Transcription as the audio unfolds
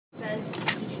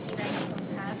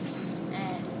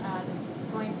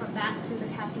back to the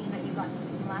caffeine that you got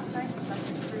from last time. That's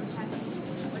your crude caffeine.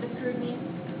 What does crude mean?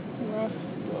 Rough.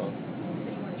 You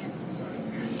said you want to answer.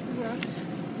 Rough.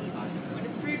 What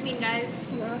does crude mean, guys?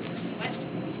 Rough. What?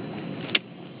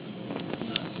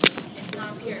 It's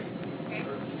not pure. Okay.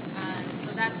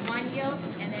 So that's one yield,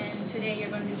 and then today you're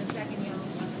going to do the second yield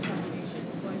of the sublimation,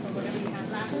 going from whatever you had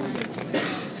last time to whatever you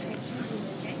had.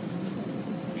 Okay.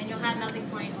 And you'll have melting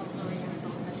point also in your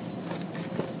result session.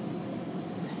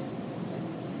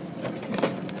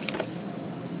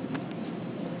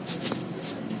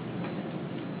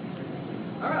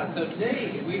 Alright, so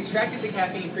today we extracted the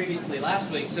caffeine previously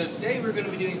last week, so today we're going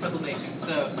to be doing sublimation.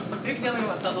 So, who can tell me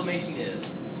what sublimation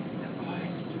is?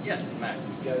 Yes, Matt.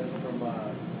 It goes from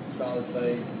solid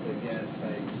phase to gas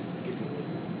phase, skipping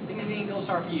liquid. Ding, ding, ding, gold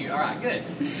star for you. Alright, good.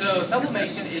 So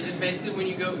sublimation is just basically when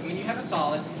you have a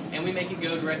solid and we make it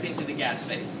go directly into the gas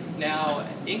phase. Now,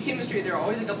 in chemistry, there are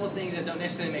always a couple of things that don't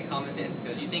necessarily make common sense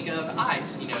because you think of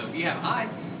ice. You know, if you have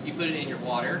ice, you put it in your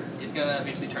water, it's going to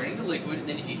eventually turn into liquid, and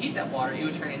then if you heat that water, it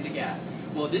would turn into gas.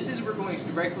 Well, we're going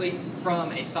directly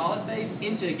from a solid phase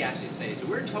into a gaseous phase. So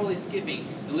we're totally skipping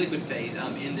the liquid phase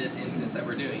in this instance that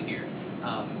we're doing here.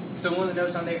 So one of the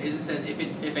notes on there is it says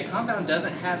if a compound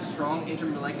doesn't have strong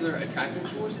intermolecular attractive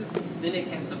forces, then it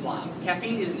can sublime.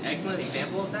 Caffeine is an excellent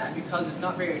example of that because it's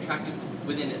not very attractive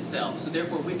within itself. So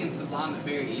therefore we can sublime it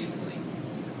very easily.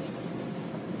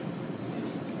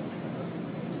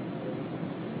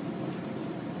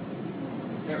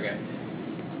 There we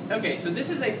go. Okay, so this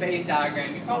is a phase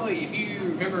diagram. You probably, if you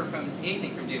remember from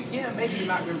anything from Jim Kim, maybe you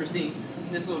might remember seeing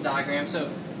this little diagram. So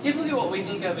typically what we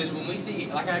think of is when we see,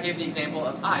 like I gave the example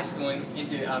of ice going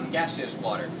into gaseous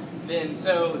water.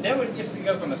 So that would typically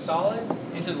go from a solid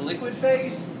into the liquid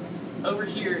phase, over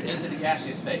here into the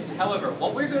gaseous phase. However,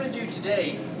 what we're going to do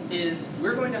today is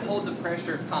we're going to hold the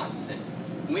pressure constant.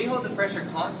 When we hold the pressure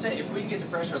constant, if we can get the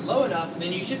pressure low enough,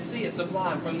 then you should see it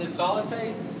sublime from this solid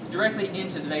phase directly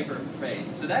into the vapor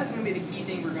phase. So that's going to be the key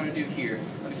thing we're going to do here.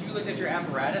 If you looked at your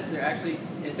apparatus,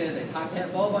 it says a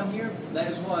pipette bulb on here.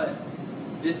 That is what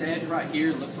this edge right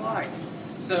here looks like.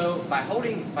 So by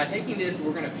taking this,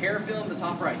 we're going to parafilm the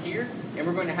top right here, and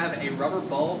we're going to have a rubber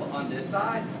bulb on this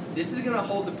side. This is going to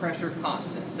hold the pressure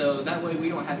constant. So that way we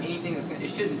don't have anything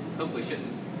hopefully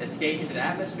shouldn't escape into the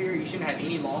atmosphere. You shouldn't have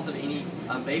any loss of any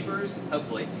vapors,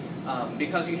 hopefully,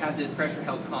 because you have this pressure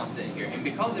held constant here. And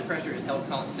because the pressure is held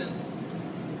constant,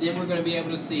 then we're going to be able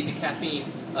to see the caffeine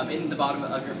in the bottom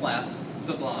of your flask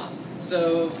sublime.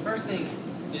 So first thing,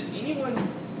 does anyone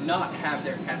not have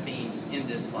their caffeine in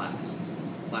this flask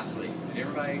last week? Did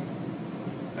everybody?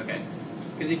 Okay.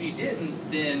 Because if you didn't,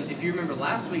 then if you remember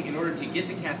last week, in order to get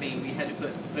the caffeine, we had to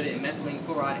put it in methylene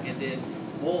chloride and then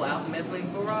boil out the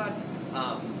methylene chloride.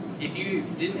 If you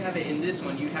didn't have it in this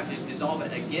one, you'd have to dissolve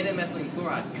it again in methylene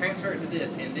chloride, transfer it to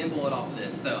this, and then boil it off of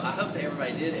this. So I hope that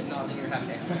everybody did. If not, then you're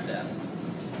having an extra step.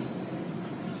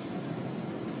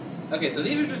 Okay, so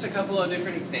these are just a couple of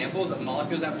different examples of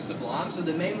molecules that were sublime. So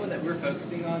the main one that we're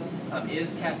focusing on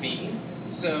is caffeine.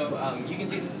 So you can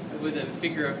see with a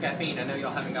figure of caffeine, I know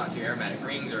y'all haven't got to your aromatic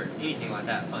rings or anything like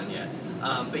that fun yet.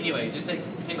 But anyway, just take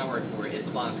my word for it. It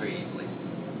sublimes very easily.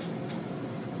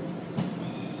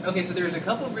 Okay, so there's a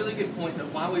couple of really good points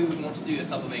of why we would want to do a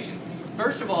sublimation.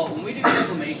 First of all, when we do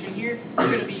sublimation here, we're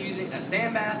going to be using a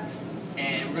sand bath,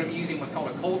 and we're going to be using what's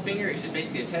called a cold finger. It's just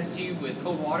basically a test tube with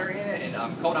cold water in it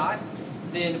and cold ice.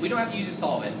 Then we don't have to use a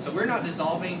solvent. So we're not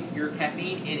dissolving your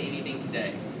caffeine in anything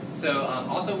today. So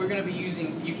also we're going to be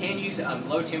using, you can use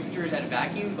low temperatures at a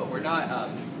vacuum, but we're not,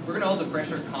 we're going to hold the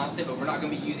pressure constant, but we're not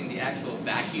going to be using the actual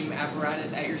vacuum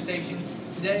apparatus at your station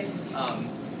today.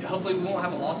 Hopefully we won't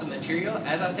have a loss of material.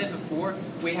 As I said before,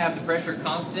 we have the pressure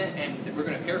constant and we're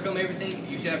going to parafilm everything.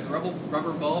 You should have a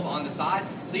rubber bulb on the side,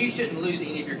 so you shouldn't lose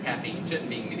any of your caffeine. Shouldn't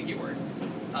being the key word.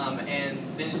 And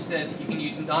then it says you can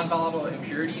use non-volatile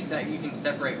impurities that you can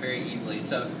separate very easily.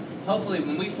 So hopefully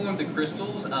when we form the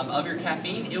crystals of your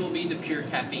caffeine, it will be the pure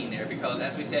caffeine there because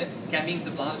as we said, caffeine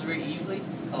sublimes very easily.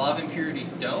 A lot of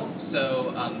impurities don't,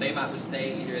 so they would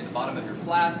stay either at the bottom of your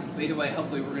flask, but either way,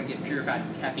 hopefully we're going to get pure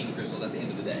caffeine crystals at the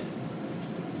end of the day.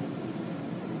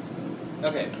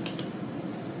 Okay.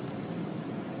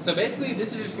 So basically,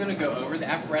 this is just going to go over the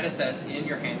apparatus that's in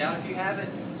your handout if you have it.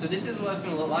 So this is what it's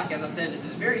going to look like. As I said, this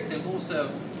is very simple.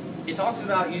 So it talks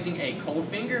about using a cold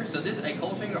finger. So a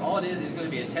cold finger, all it is going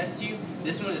to be a test tube.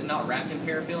 This one is not wrapped in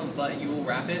parafilm, but you will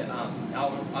wrap it.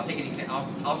 I'll take an example.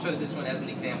 I'll show this one as an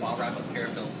example. I'll wrap up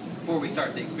parafilm before we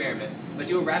start the experiment. But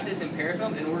you'll wrap this in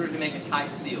parafilm in order to make a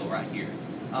tight seal right here.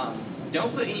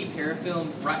 Don't put any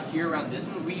parafilm right here around this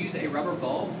one. We use a rubber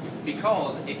bulb.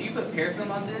 because if you put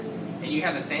parafilm on this and you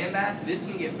have a sand bath, this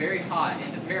can get very hot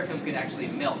and the parafilm could actually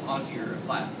melt onto your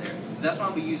flask there. So that's why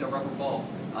we use a rubber bulb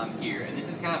here. And this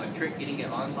is kind of a trick getting it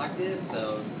on like this,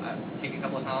 so take it a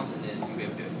couple of times and then you'll be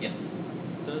able to do it. Yes?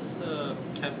 Does the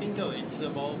caffeine go into the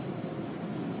bulb?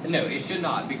 No, it should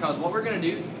not, because what we're going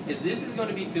to do is this is going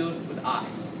to be filled with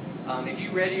ice. If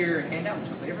you read your handout, which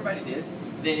hopefully everybody did,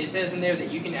 then it says in there that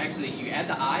you can actually, you add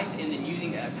the ice and then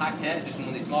using a pipette, just one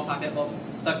of these small pipette bulbs,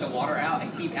 suck the water out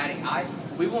and keep adding ice.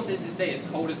 We want this to stay as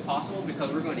cold as possible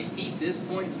because we're going to heat this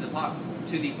point to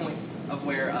the point of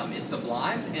where it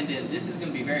sublimes, and then this is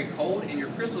going to be very cold and your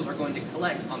crystals are going to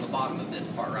collect on the bottom of this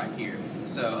part right here.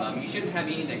 So you shouldn't have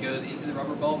any that goes into the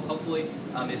rubber bulb. Hopefully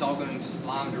it's all going to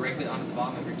sublime directly onto the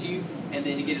bottom of your tube, and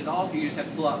then to get it off you just have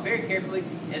to pull out very carefully.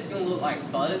 It's going to look like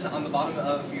fuzz on the bottom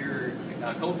of your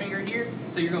cold finger here,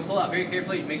 so you're going to pull out very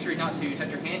carefully. Make sure not to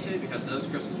touch your hand to it because those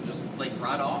crystals will just flake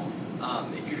right off.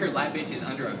 If your lab bench is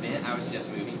under a vent, I would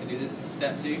suggest moving to do this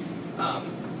step too.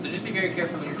 So just be very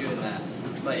careful when you're doing that.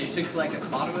 But it should collect at the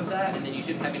bottom of that, and then you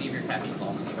shouldn't have any of your caffeine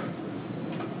loss anywhere.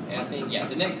 And I think, yeah,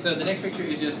 the next picture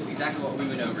is just exactly what we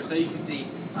went over. So you can see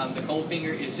the cold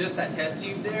finger is just that test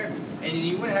tube there, and then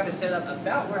you want to have it set up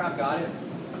about where I've got it.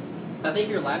 I think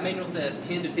your lab manual says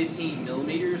 10 to 15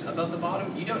 millimeters above the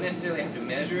bottom. You don't necessarily have to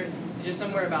measure it, it's just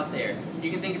somewhere about there.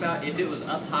 You can think about if it was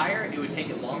up higher, it would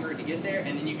take it longer to get there,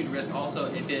 and then you could risk also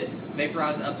if it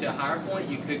vaporized up to a higher point,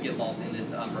 you could get lost in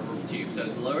this rubber tube. So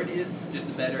the lower it is, just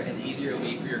the better and the easier it will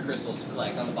be for your crystals to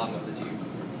collect on the bottom of the tube.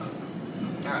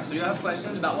 Alright, so do you have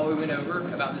questions about what we went over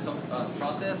about this whole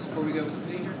process before we go over the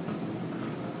procedure?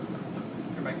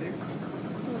 Everybody clear?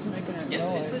 It was making a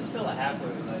Yes, noise. Is this fill a halfway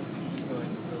with ice? Can you just go ahead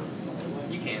and fill it all the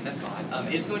way? You can, that's fine.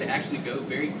 It's going to actually go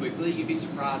very quickly. You'd be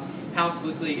surprised how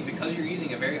quickly, because you're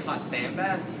using a very hot sand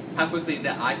bath, how quickly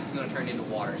that ice is going to turn into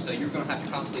water. So you're going to have to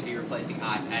constantly be replacing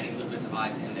ice, adding little bits of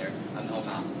ice in there the whole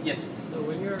time. Yes? So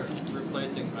when you're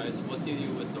replacing ice, what do you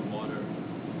do with the water?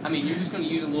 I mean, you're just going to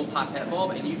use a little pipette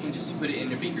bulb and you can just put it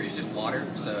in a beaker. It's just water,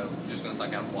 so you're just going to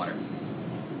suck out the water.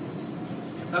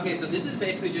 Okay, so this is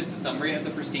basically just a summary of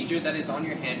the procedure that is on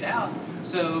your handout.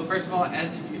 So first of all,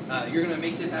 as you're going to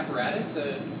make this apparatus,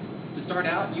 so to start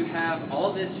out, you have all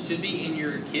of this should be in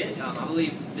your kit. I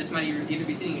believe this might either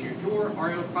be sitting in your drawer or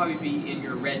it'll probably be in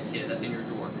your red kit that's in your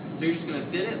drawer. So you're just going to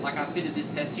fit it like I fitted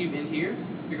this test tube into here.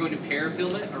 You're going to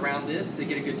parafilm it around this to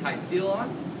get a good tight seal on.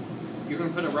 You're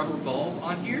going to put a rubber bulb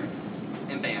on here,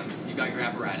 and bam, you've got your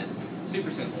apparatus. Super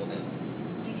simple then.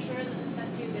 Make sure that the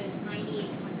test tube is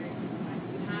 9800.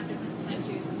 You have different test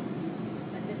tubes,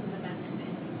 but this is the best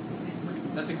fit.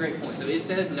 Okay. That's a great point. So it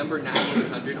says number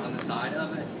 9800 on the side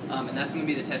of it, and that's going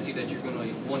to be the test tube that you're going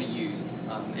to want to use.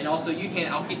 And also you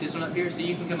can, I'll keep this one up here, so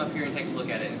you can come up here and take a look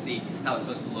at it and see how it's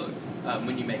supposed to look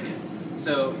when you make it.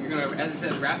 So you're going to, as it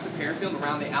says, wrap the parafilm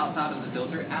around the outside of the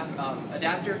filter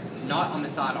adapter, not on the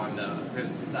sidearm though,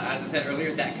 because as I said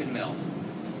earlier, that could melt.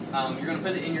 You're going to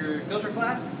put it in your filter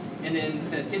flask, and then it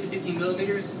says 10 to 15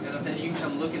 millimeters. As I said, you can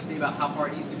come look and see about how far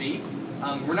it needs to be.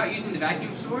 We're not using the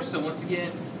vacuum source, so once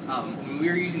again, when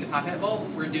we're using the pipette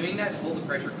bulb, we're doing that to hold the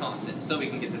pressure constant so we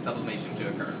can get the sublimation to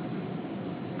occur.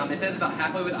 It says about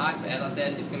halfway with ice, but as I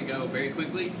said, it's going to go very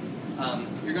quickly.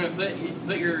 You're going to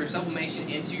put your sublimation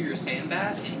into your sand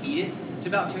bath and heat it to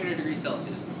about 200 degrees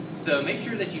Celsius. So make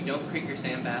sure that you don't crank your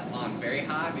sand bath on very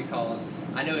high, because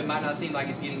I know it might not seem like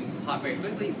it's getting hot very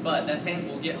quickly, but that sand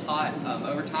will get hot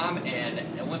over time,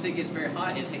 and once it gets very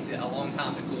hot, it takes it a long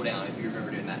time to cool down if you remember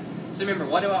doing that. So remember,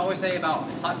 what do I always say about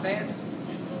hot sand?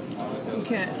 You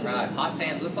can't see. Right, hot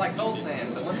sand looks like cold sand.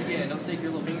 So once again, don't stick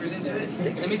your little fingers into it.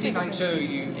 Let me see if I can show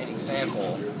you an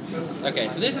example. Okay,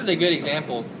 so this is a good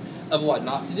example of what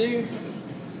not to do.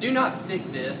 Do not stick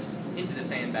this into the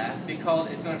sand bath because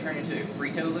it's going to turn into a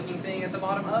Frito looking thing at the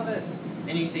bottom of it.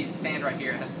 And you see the sand right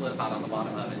here has solidified on the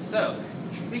bottom of it. So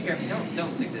be careful,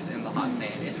 don't stick this in the hot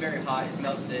sand. It's very hot, it's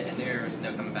melted it, and there's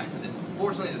no coming back for this one.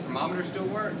 Fortunately, the thermometer still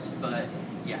works, but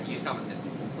yeah, use common sense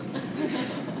people, please.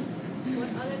 What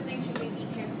other things should we be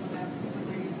careful about when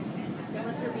we're using sand bath?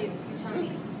 Let's review. You tell me.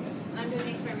 I'm doing an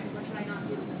experiment. What should I not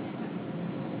do with the sand bath?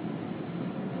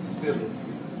 Spill it.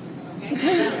 Okay.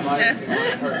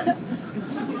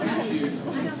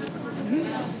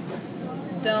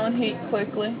 Don't heat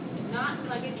quickly. Not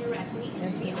plug it directly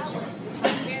into the outlet.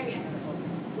 Very nice.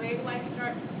 Where do I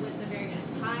start with the very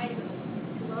nice? High to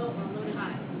low or low to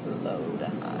high? Low to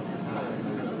high.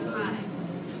 Low to high.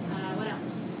 What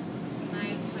else? Can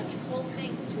I touch cold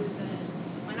things to the?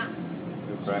 Why not?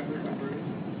 Don't crack,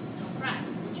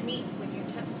 which means when you're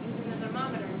using the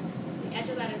thermometers, the edge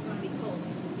of that is going to be cold.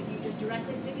 If you just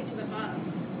directly stick it to the bottom,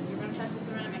 you're going to touch the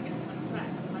ceramic and it's going to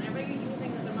crack. So whenever you're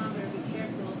using the thermometer, be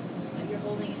careful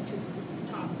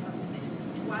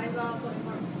Why is all so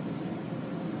important?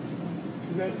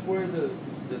 That's where the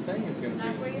thing is going to be.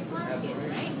 That's where your flask is,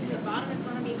 right? The bottom is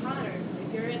going to be hotter. So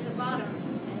if you're at the bottom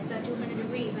and it's at 200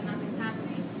 degrees and nothing's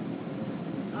happening,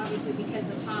 it's obviously because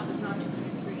the top is not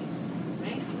 200 degrees,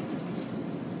 right?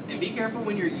 And be careful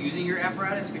when you're using your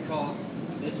apparatus, because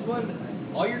this one,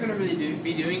 all you're going to really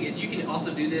be doing is you can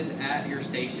also do this at your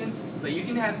station, but you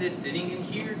can have this sitting in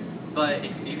here. But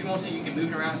if you want to, you can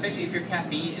move it around, especially if your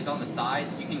caffeine is on the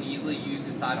sides. You can easily use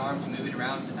the sidearm to move it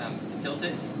around and tilt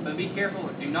it. But be careful,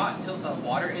 do not tilt the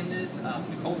water in this,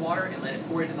 the cold water, and let it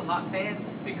pour into the hot sand,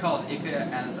 because it could,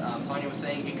 as Sonia was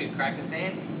saying, it could crack the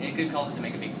sand, and it could cause it to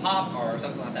make a big pop or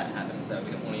something like that happen. So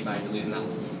we don't want anybody to lose an eye.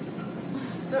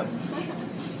 So,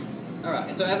 alright,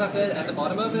 and so as I said, at the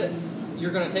bottom of it,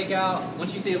 you're going to take out,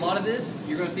 once you see a lot of this,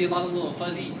 you're going to see a lot of little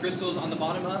fuzzy crystals on the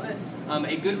bottom of it.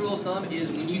 A good rule of thumb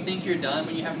is when you think you're done,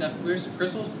 when you have enough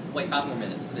crystals, wait 5 more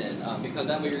minutes then, because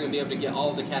that way you're going to be able to get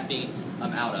all of the caffeine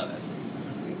out of it.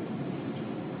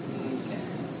 Okay.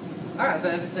 Alright, so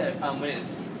as I said, when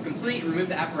it's complete, remove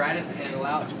the apparatus and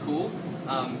allow it to cool.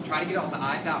 Try to get all the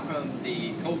ice out from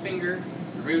the cold finger,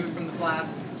 remove it from the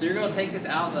flask. So you're going to take this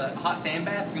out of the hot sand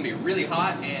bath. It's going to be really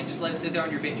hot, and just let it sit there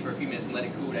on your bench for a few minutes and let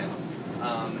it cool down.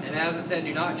 And as I said,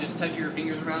 do not just touch your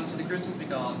fingers around to the crystals,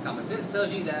 because common sense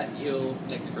tells you that you'll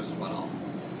take the crystals right off.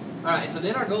 Alright, so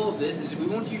then our goal of this is we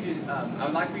want you to, I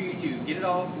would like for you to get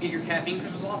your caffeine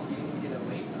crystals off. Do you want to get a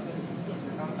weight of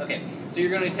it? Okay, so you're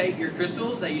going to take your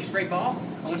crystals that you scrape off.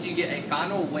 I want you to get a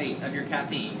final weight of your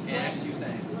caffeine. And as you say,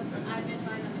 What I've been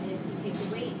telling them is to take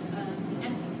the weight of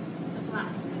the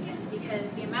flask again, because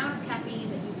the amount of caffeine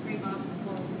that you scrape off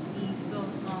will be so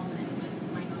small that it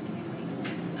might not get weight.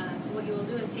 So what you will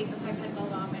do is take the pipette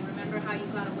bulb off, and remember how you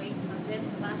got a weight of this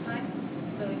last time?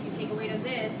 So if you take a weight of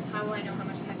this, how will I know how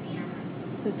much caffeine I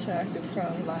have? Subtracted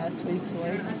from last week's You're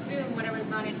weight. going to assume whatever's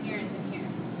not in here is in here,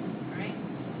 alright?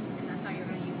 And that's how you're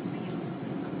going to use the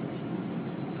calculations.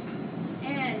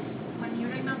 And when you're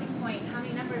doing melting point, how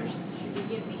many numbers should you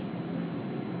give me?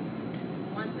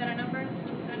 1 set of numbers? 2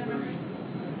 set of numbers?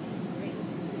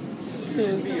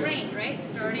 It's a range, right?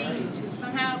 Starting to,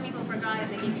 somehow people forgot if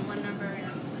they gave me 1 number, and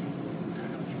I was like, I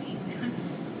don't know what you mean.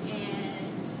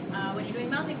 And when you're doing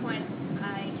melting point,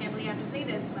 I can't believe I have to say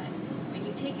this, but when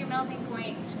you take your melting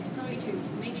point capillary tubes,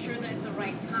 make sure that it's the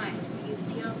right kind. We use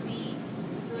TLC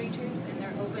capillary tubes, and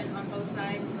they're open on both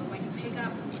sides, so when you pick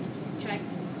up, just check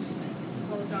it's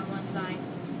closed on one side,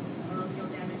 or else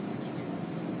you'll damage the tubes.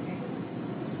 Okay?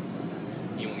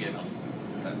 you won't get a melting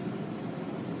point. Okay.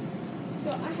 So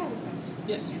I have a question.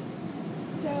 Yes.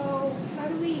 So how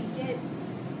do we get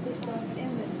this stuff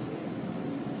in the tube?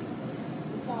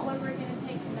 The salt. When we're going to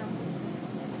take the melting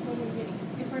point. When we're getting,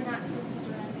 if we're not supposed to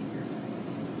dry fingers.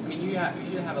 I mean, you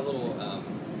should have a little a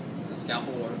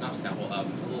scalpel, or not scalpel, a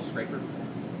little scraper.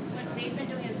 What they've been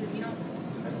doing is, do you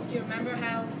remember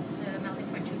how the melting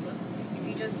point tube looks? If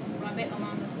you just rub it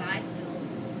along the side, it'll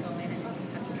just go in, and you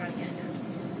just have to try to get it down.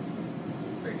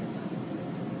 Very good.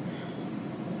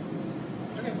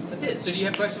 Okay, that's it. So do you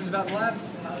have questions about the lab?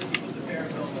 How do you put the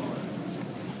parafilm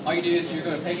on? All you do is you're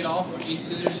going to take it off, use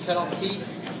scissors, cut off a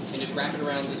piece, and just wrap it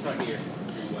around this right here.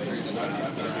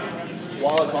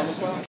 While it's on the cloud?